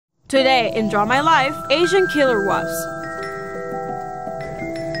Today in Draw My Life, Asian Killer Wasps.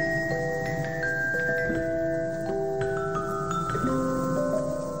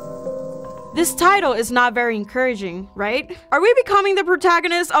 This title is not very encouraging, right? Are we becoming the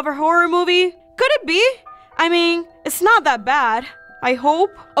protagonist of a horror movie? Could it be? I mean, it's not that bad. I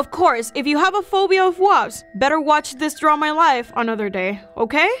hope. Of course, if you have a phobia of wasps, better watch this Draw My Life another day,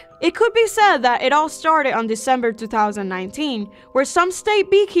 okay? It could be said that it all started on December 2019, where some state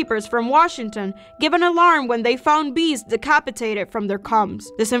beekeepers from Washington gave an alarm when they found bees decapitated from their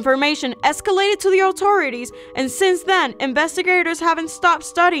combs. This information escalated to the authorities, and since then, investigators haven't stopped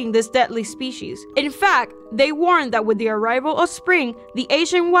studying this deadly species. In fact, they warned that with the arrival of spring, the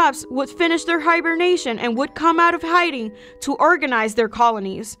Asian wasps would finish their hibernation and would come out of hiding to organize their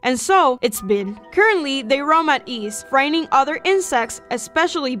colonies. And so, it's been. Currently, they roam at ease, frightening other insects,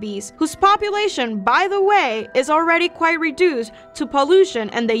 especially bees, whose population, by the way, is already quite reduced to pollution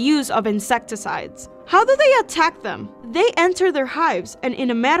and the use of insecticides. How do they attack them? They enter their hives, and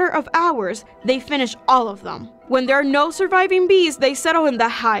in a matter of hours, they finish all of them. When there are no surviving bees, they settle in the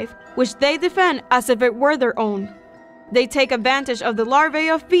hive, which they defend as if it were their own. They take advantage of the larvae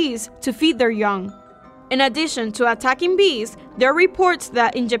of bees to feed their young. In addition to attacking bees, there are reports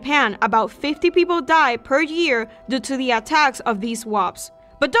that in Japan, about 50 people die per year due to the attacks of these wasps.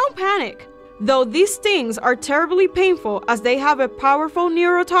 But don't panic! Though these stings are terribly painful as they have a powerful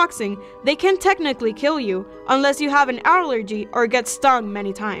neurotoxin, they can technically kill you, unless you have an allergy or get stung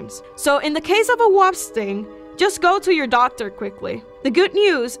many times. So in the case of a wasp sting, just go to your doctor quickly. The good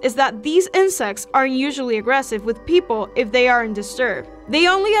news is that these insects aren't usually aggressive with people if they aren't disturbed. They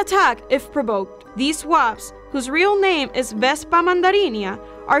only attack if provoked. These wasps, whose real name is Vespa Mandarinia,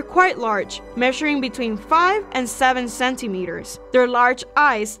 are quite large, measuring between 5 and 7 centimeters. Their large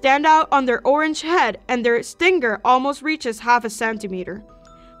eyes stand out on their orange head, and their stinger almost reaches half a centimeter.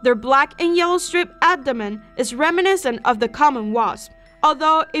 Their black and yellow striped abdomen is reminiscent of the common wasp,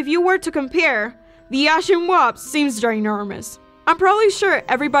 although if you were to compare, the Asian wasp seems ginormous. I'm probably sure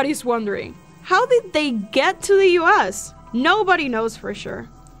everybody's wondering, how did they get to the US? Nobody knows for sure.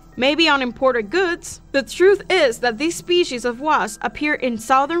 Maybe on imported goods. The truth is that this species of wasp appeared in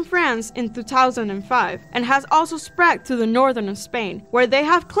southern France in 2005 and has also spread to the northern of Spain, where they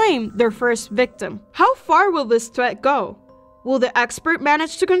have claimed their first victim. How far will this threat go? Will the expert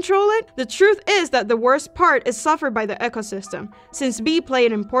manage to control it? The truth is that the worst part is suffered by the ecosystem, since bees play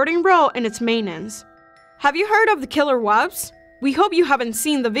an important role in its maintenance. Have you heard of the killer wasps? We hope you haven't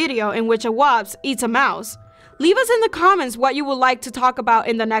seen the video in which a wasp eats a mouse. Leave us in the comments what you would like to talk about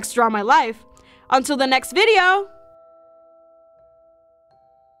in the next Draw My Life. Until the next video!